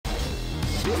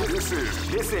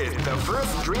This is the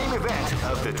first dream event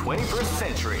of the 21st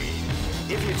century.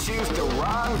 If you choose the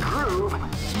wrong groove,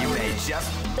 you may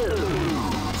just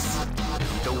lose.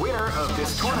 The winner of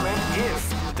this tournament is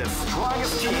the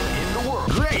strongest team in the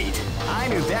world. Great! I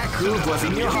knew that groove was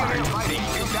in your heart. Fighting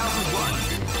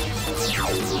 2001.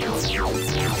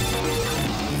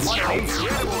 What an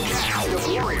incredible cast of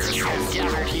warriors has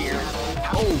gathered here.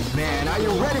 Oh man, are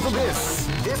you ready for this?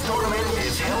 This tournament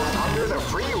is held under the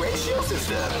free ratio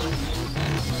system.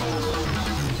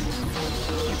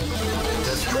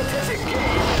 The strategic game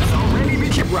has already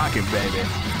been... Keep rocking, baby.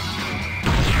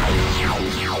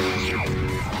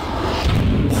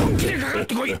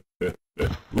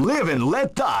 Live and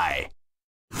let die.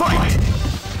 Fight!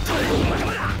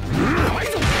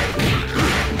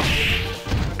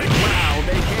 Wow,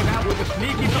 they came out with a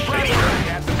sneaky surprise attack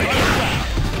at the first round.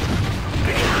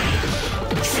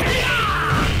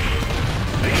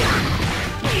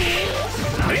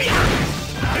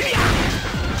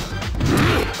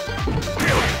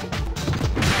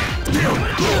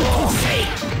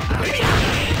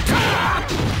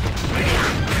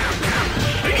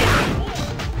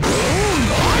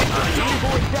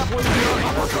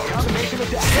 Combination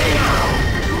attack.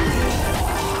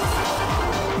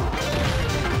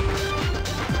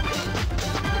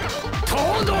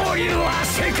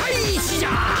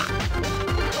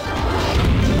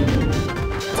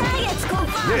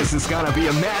 This is gonna be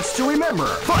a match to remember.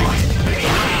 Fight! Wow,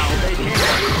 they came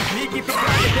out with a sneaky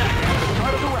surprise attack at the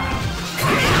start of the round.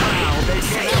 Wow, they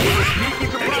came out with a sneaky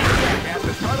surprise attack at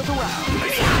the start of the round.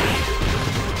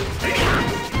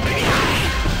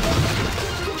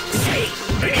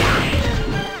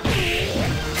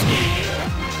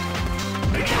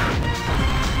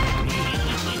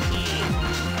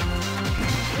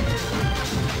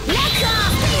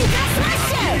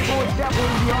 People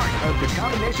establishing the art of the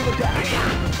combination attack.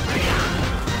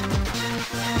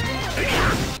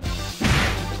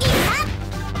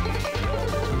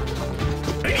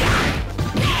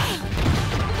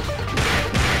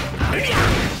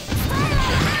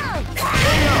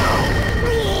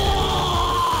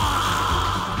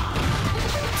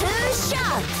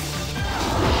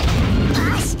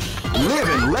 Live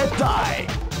and let die.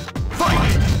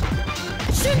 Fight!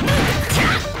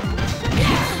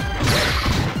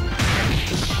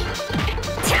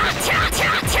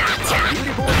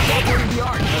 Beautiful incorporating the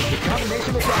art of the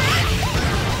combination attack.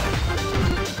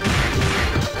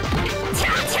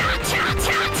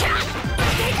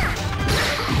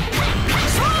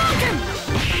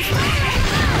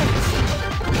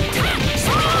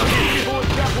 Beautiful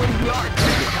incorporating the art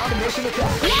of the combination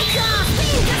attack.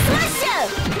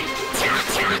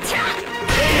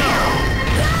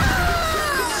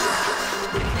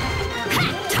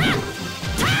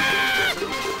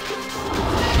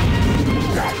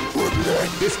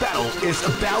 This battle is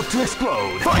about to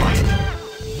explode. Fight!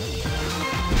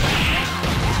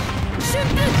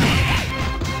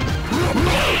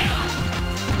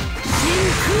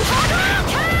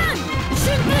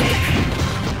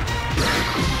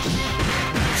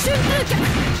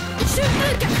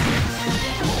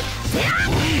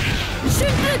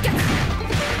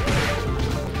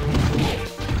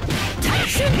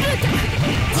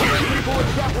 People are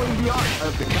grappling the art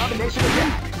of the combination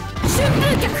attack.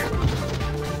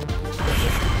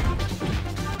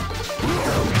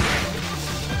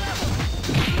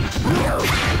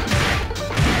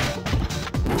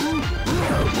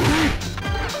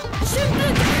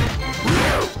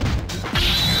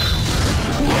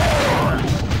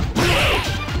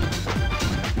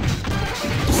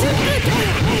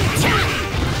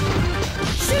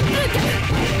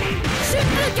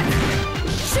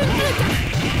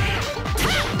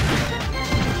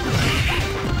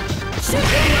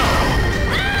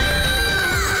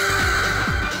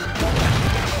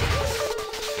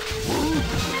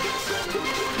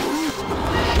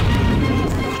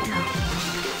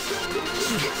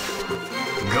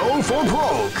 Go for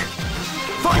broke!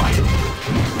 Fight!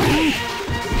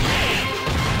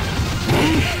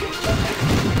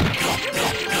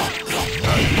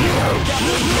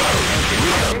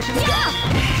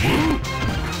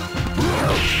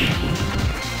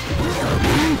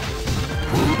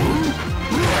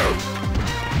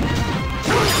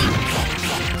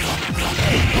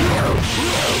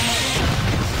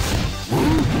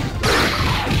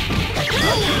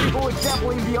 People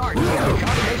exampling the art of the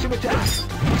combination attack.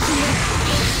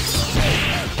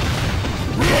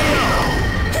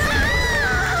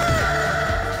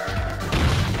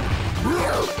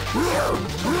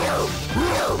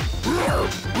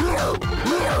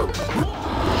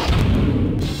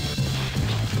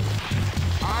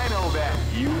 I know that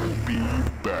you'll be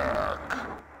back.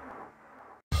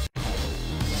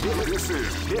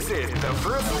 This is the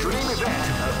first dream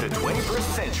event of the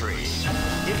 21st century.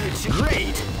 If you choose...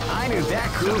 Great! I knew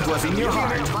that groove was in your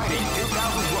heart. Fighting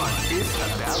 2001 is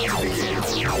about to begin.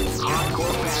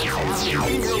 Hardcore fans have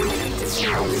eagerly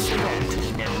anticipated this event.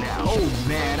 And now... Oh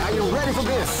man, are you ready for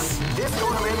this? This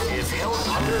tournament is held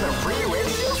under the free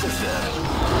ratio system.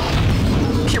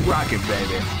 Keep rocking,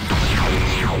 baby.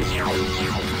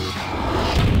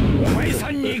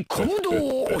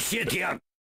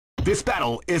 This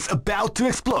battle is about to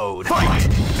explode. Fight!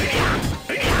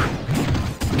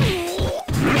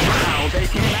 Wow, they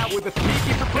came out with a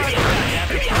sneaky surprise attack at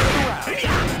the start of the round.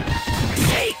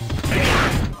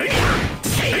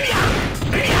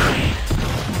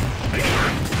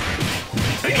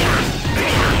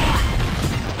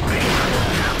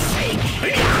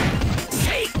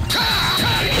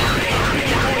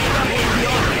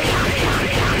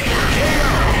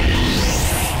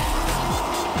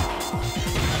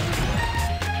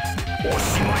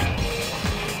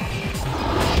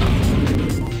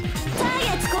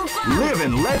 Live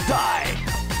and let die.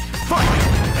 Fight!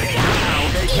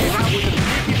 Now they came out with a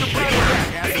sneaky surprise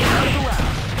attack at the start of the round.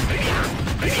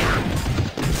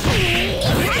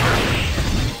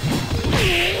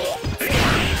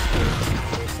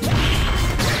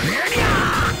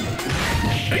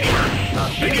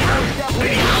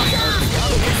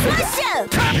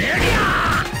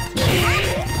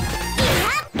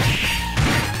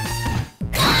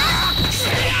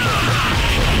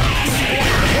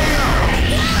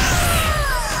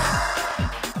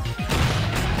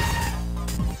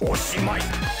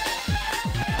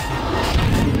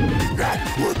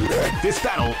 This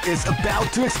battle is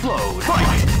about to explode.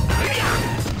 Fight!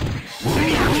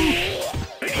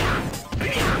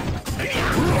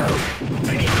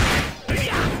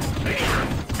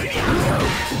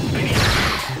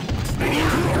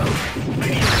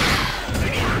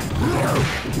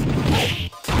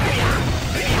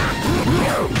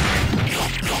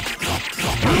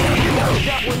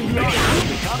 That one beyond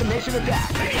the combination attack.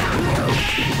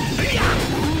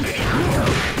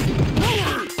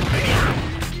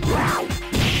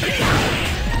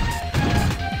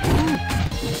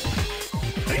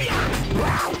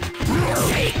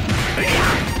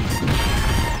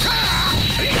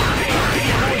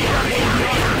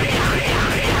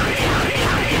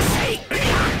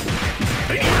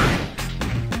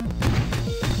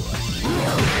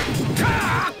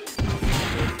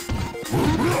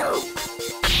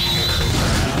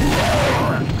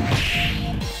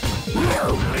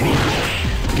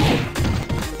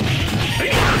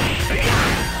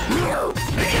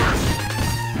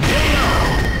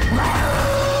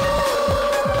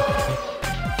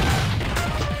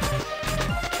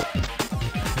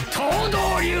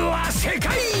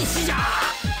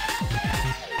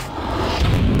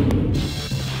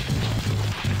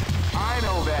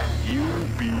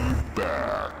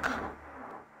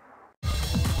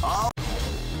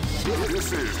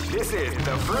 This is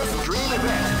the first dream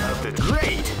event of the...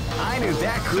 Great! I knew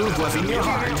that groove was in your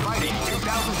heart. Fighting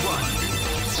 2001.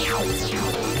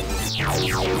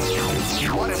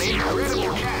 What an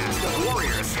incredible cast of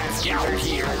warriors has gathered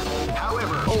here.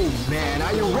 However... Oh man,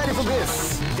 are you ready for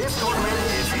this? This tournament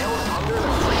is held under the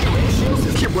free ratio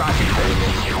system. Keep rocking, baby.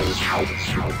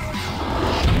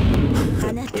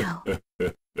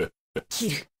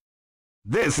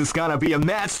 This is gonna be a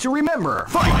match to remember.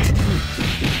 Fight!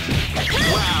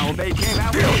 Wow, they came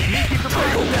out with a sneaky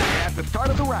surprise attack at the start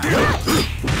of the round.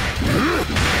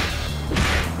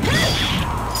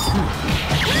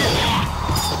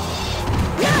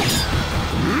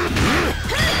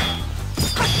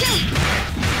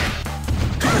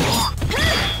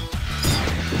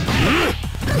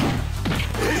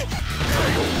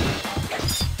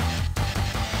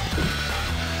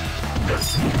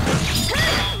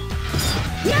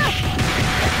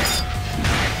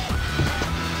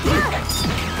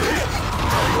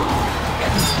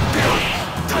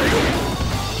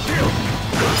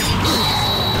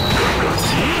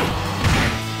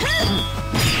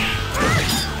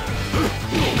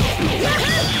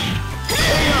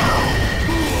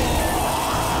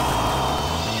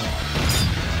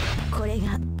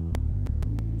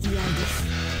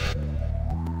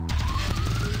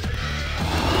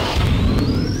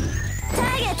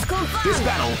 This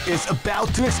battle is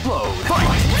about to explode. Fight!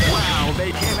 Wow,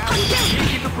 they came out with a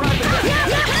sneaky surprise attack.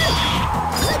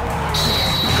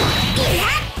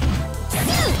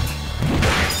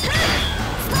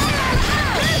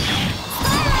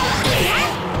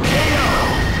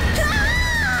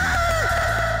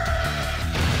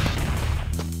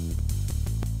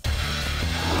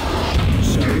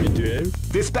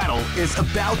 This battle is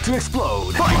about to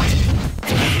explode. Fight!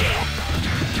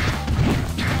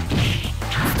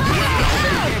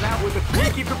 with a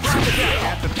sneaky surprise attack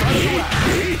at the start of the round.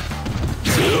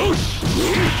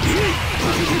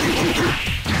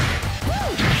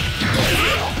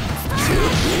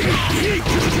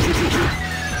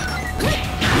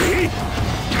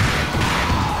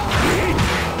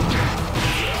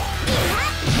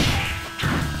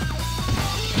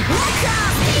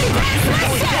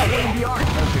 The art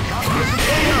of the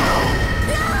competition.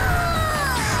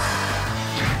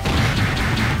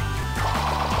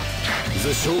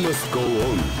 The show must go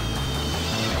on.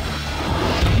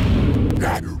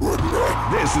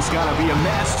 This is gonna be a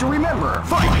match to remember.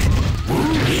 Fight!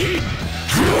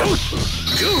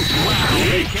 Wow,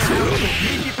 they came out with a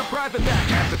sneaky surprise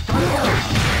attack at the start of the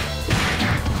round.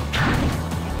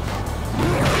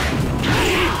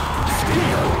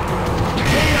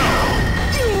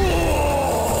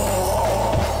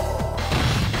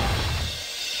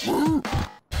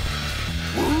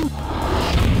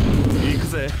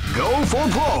 Go for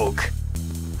broke!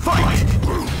 Fight!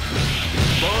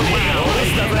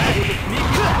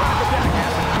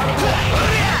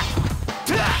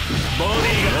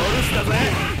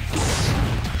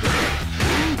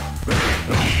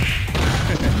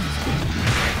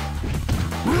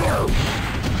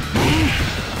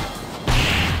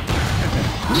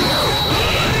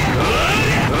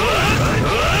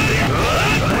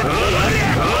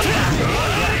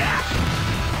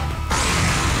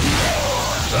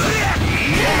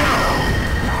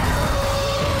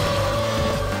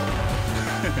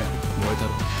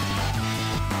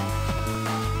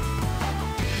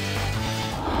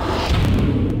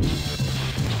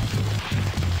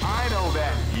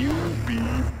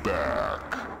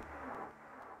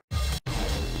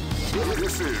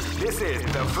 This is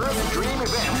the first dream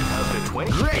event of the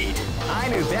 20. Great! I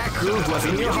knew that groove was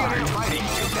in your heart. Fighting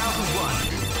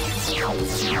 2001.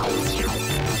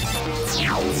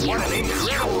 What an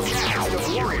incredible cast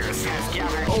of warriors has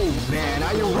gathered. Oh man,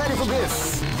 are you ready for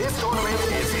this? This tournament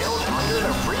is held under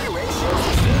the free ratio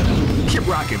system. Keep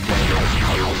rocking,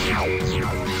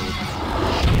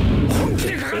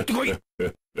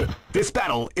 baby. This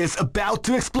battle is about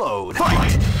to explode.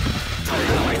 Fight!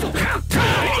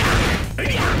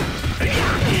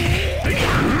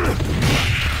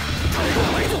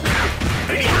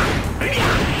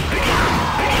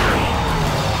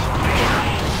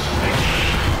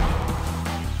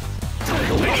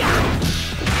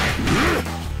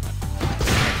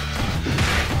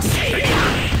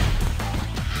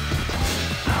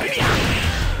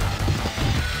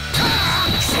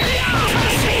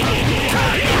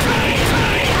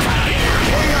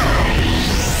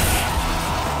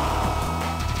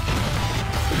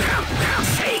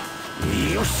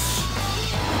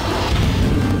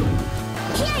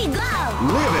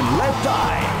 Live and let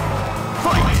die.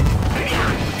 Fight!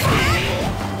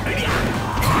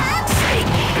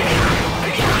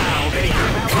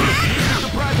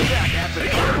 Surprise attack at the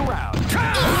start of the round.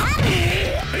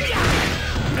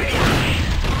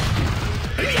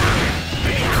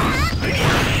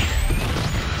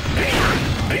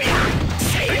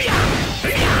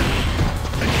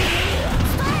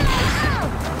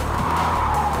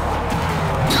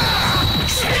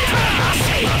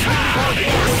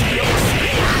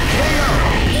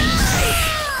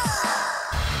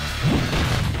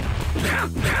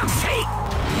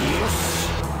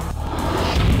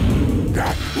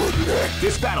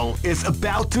 This battle is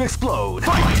about to explode.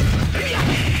 Fight!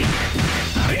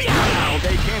 Wow,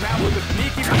 they came out with a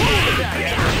sneaky surprise attack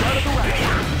at the start of the round.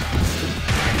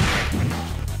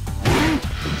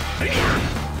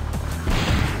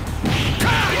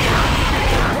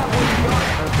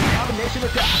 Combination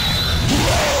attack.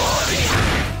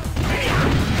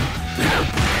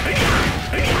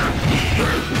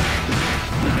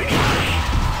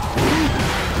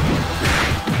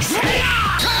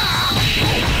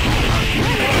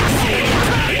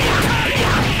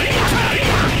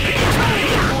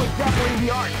 The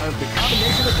art of the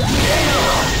combination attack.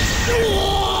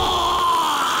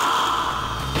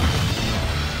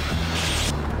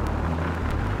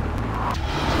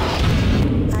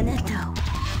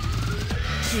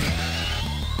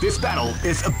 This battle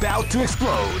is about to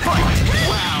explode. Fight!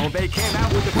 Wow, they came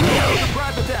out with a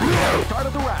surprise attack at the start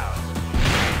of the round.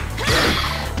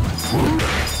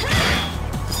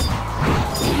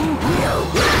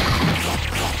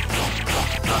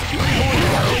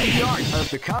 The art of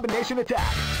the combination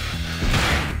attack.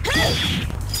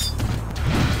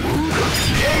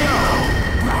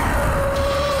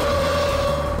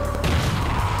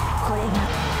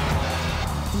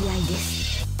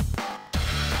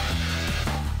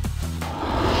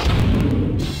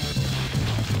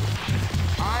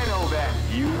 I know that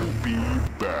you'll be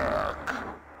back.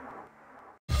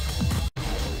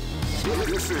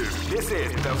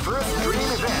 is the first dream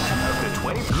event of the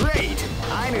 20. Great!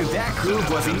 I knew that groove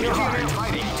was in your heart.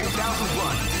 Fighting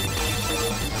 2001.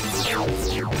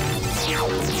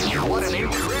 What an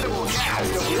incredible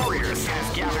cast of warriors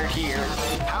has gathered here.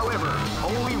 However,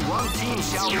 only one team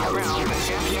shall be crowned the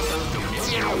champion of the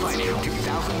Millionaire Fighting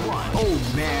 2001. Oh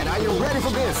man, are you ready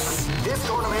for this? This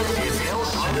tournament is held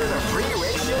under the free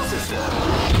ratio system.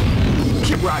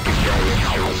 Keep rocking,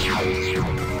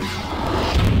 baby.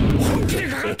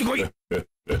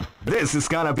 This is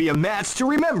gonna be a match to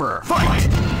remember. Fight!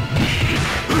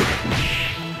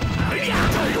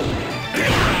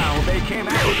 Now they came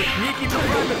out with a sneaky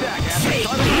surprise attack at the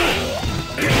start of the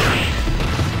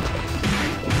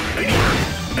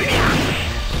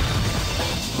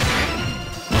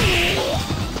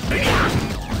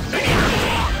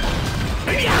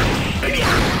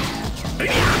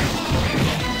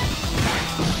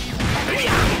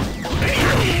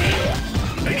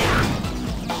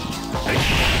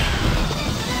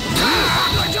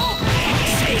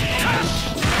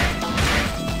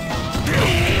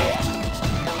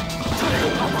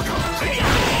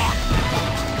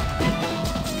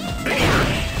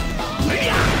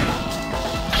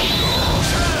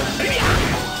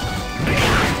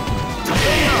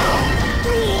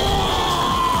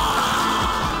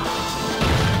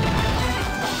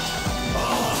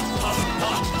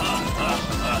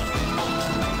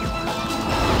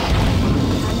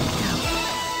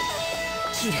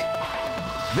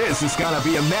This is gonna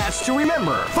be a match to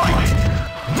remember. Fight!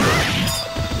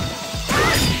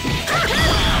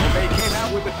 Wow, they came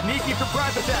out with a sneaky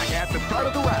surprise attack at the start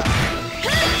of the round.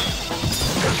 Here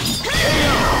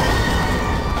you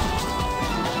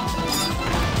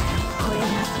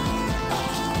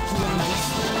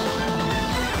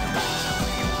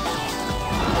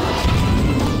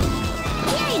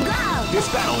go! This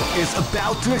battle is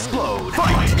about to explode.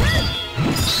 Fight!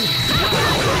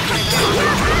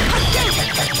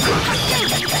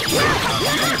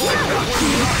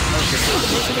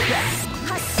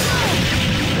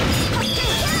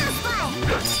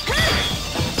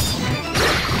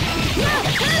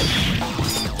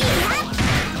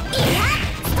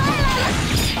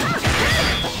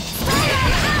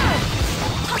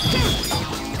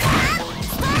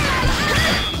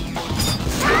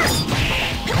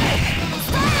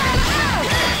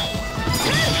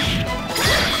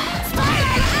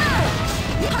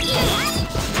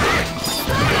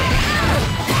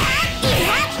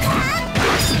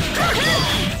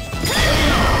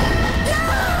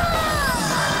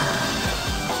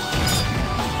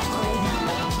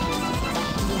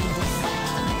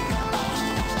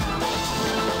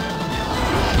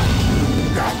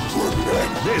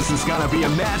 This is gonna be a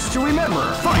match to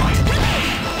remember. Fight!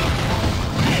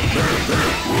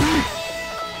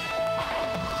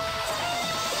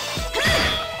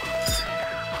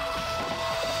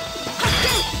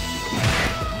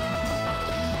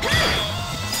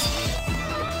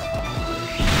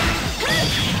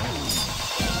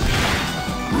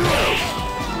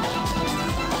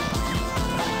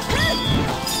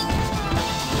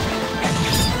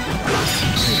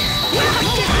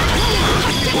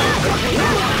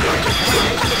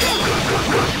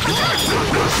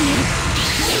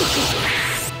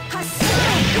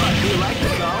 What, you like to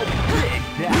go big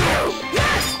now?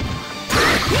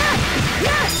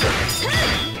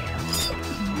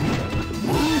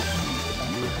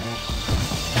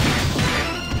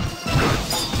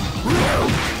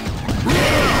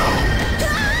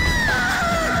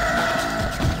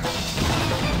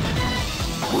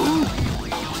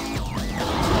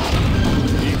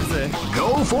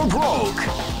 Go for broke!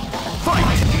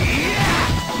 Fight!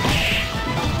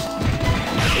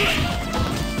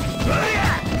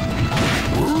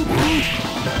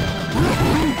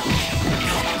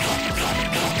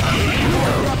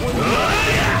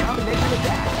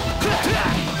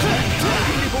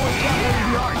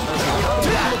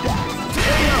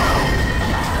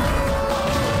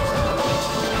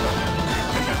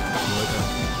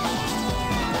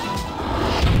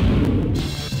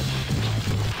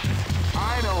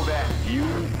 I know that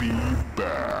you'll be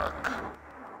back.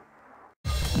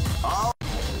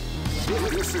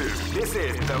 This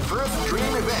is the first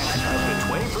dream event of the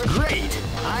 21st. Great!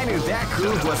 I knew that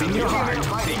groove was in your heart.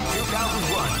 Fighting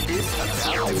 2001 is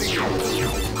about to begin.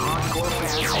 Hardcore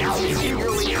fans have been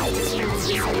eagerly anticipating this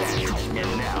event.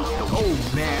 And now, oh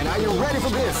man, are you ready for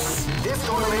this? This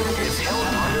tournament is held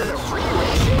under the free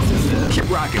ratio system. Keep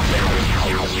rocking, baby.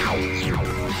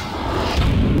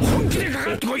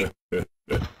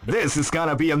 This is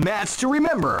gonna be a match to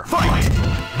remember. Fight!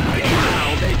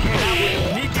 Now they came out with a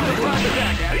sneaky surprise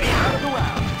attack at the start of the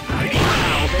round.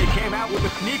 Now they they came out with a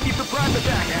sneaky surprise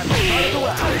attack at the start of the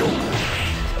round.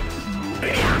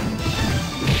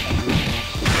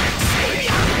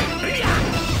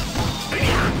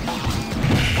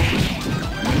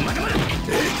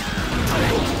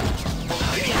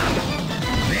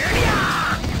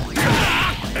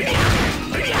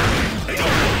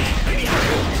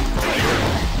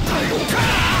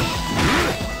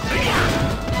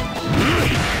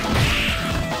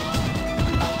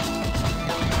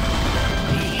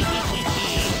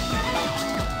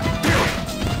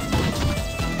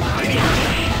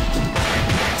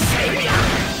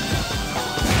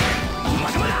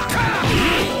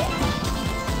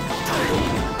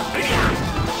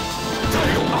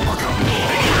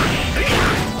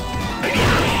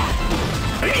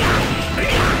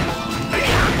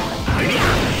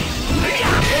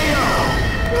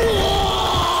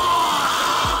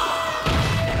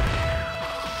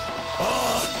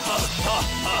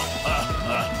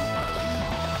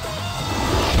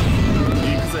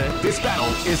 This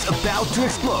battle is about to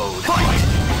explode. Fight!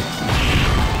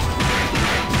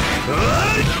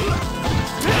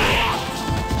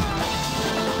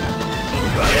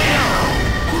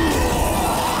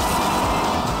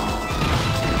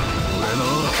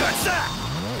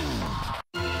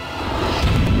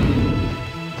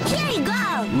 Here you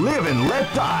go! Live and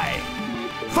let die.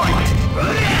 Fight!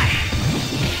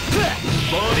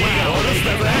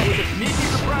 With a sneaky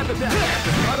surprise attack at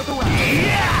the start of the round.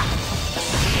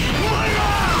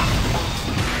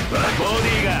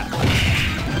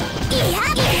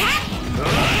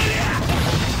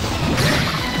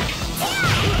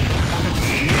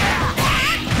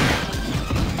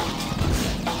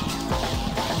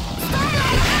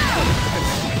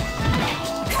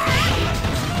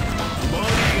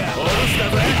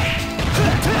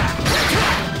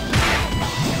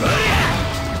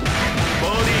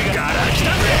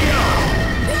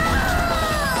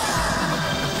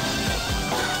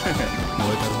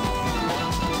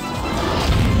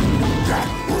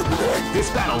 This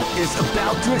battle is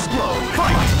about to explode.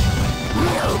 Fight!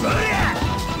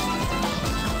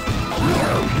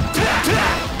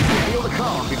 Feel the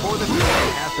calm before the storm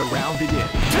as the round begins.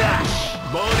 Before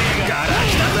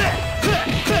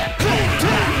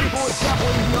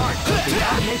grappling the art, the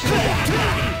combination attack.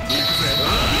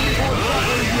 Before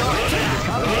grappling the art, the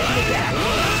combination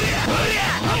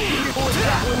attack. Before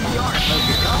grappling the art of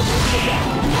the combination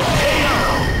attack.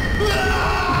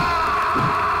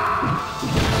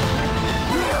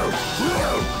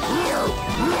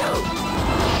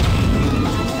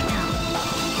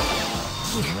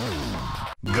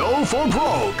 Go for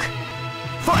broke!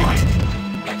 Fight!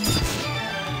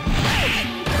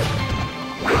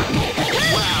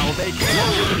 Wow, they came up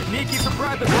with a sneaky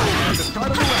surprise attack at the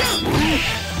start of the round.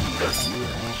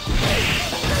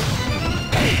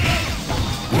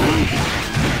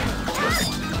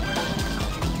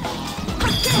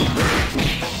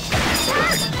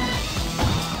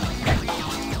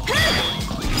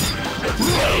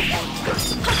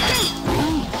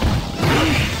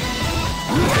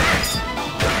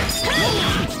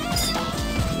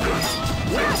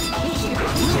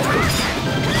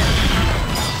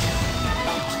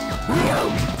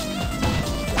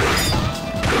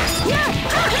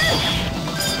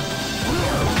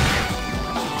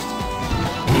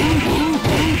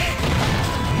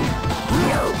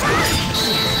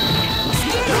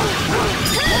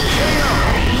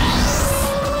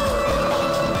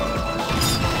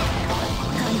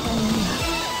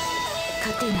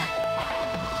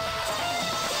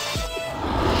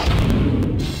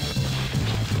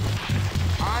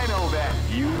 I know that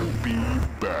you'll be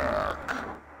back.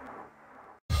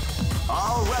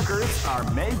 All records are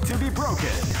made to be broken.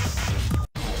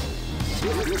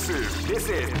 This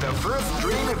is the first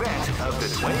dream event of the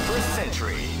 21st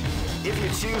century. If you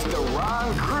choose the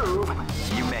wrong groove,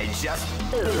 you may just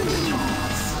lose.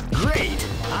 Great!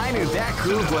 I knew that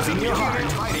groove was in your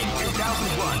heart. Fighting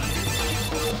 2001.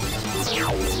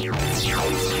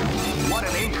 What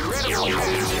an incredible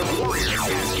cast of warriors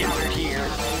has gathered here.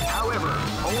 However,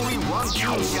 only one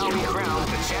team shall be crowned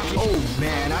the champion. Oh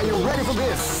man, are you ready for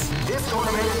this? This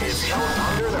tournament is held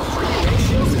under the free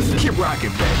ratio system. Keep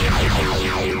rocking, baby.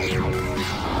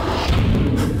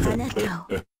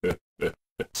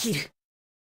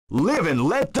 Live and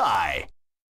let die.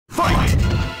 Fight!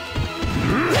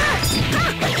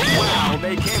 Wow,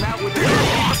 they came out with a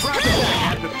surprise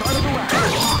attack at the start of the round.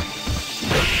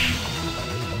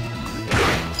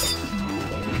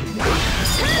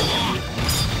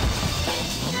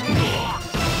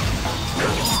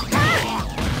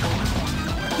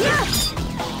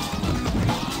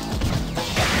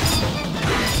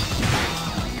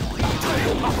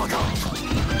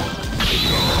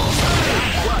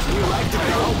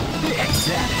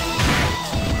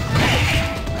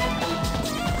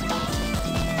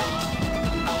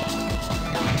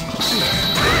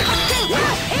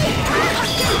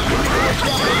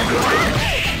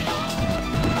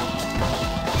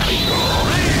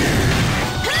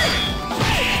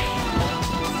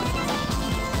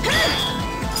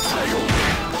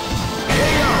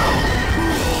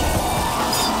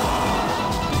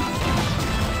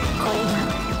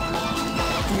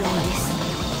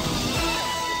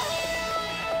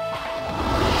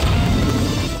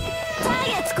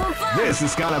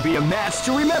 This is gonna be a match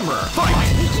to remember. Fight!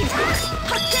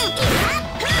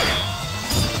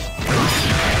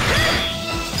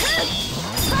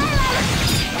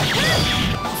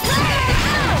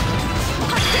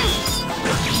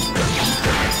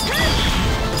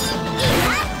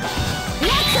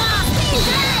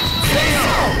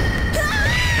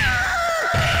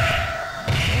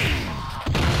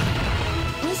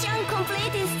 Mission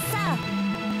completed, sir.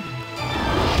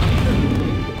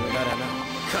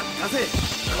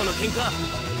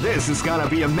 This is gonna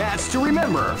be a match to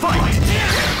remember. Fight!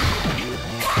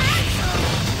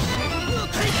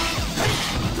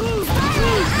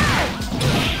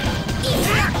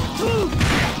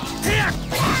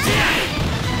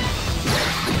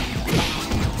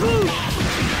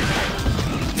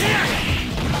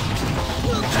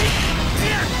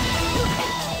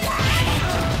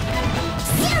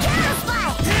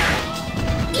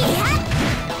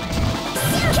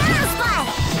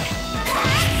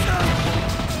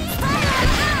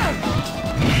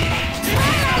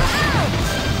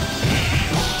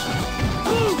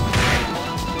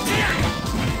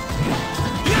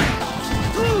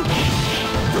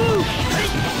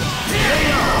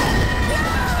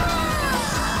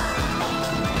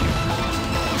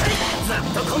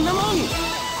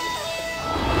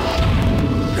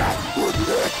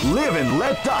 Live and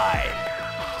let die.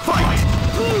 Fight!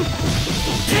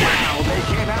 Wow, they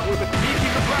came out with a sneaky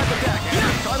surprise attack at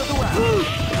the start of the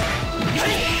round.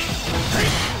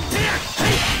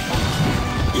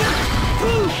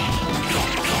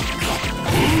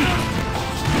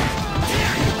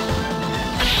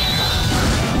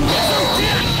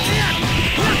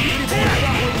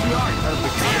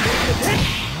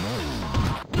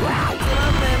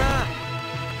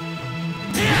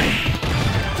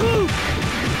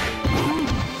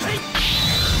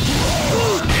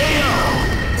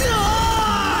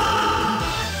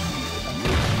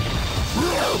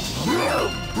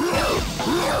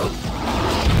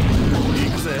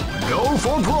 Go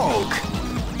for broke.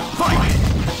 Fight!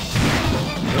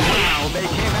 Wow, they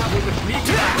came out with a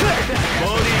sneaky attack.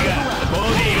 Body ga,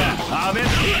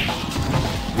 雨。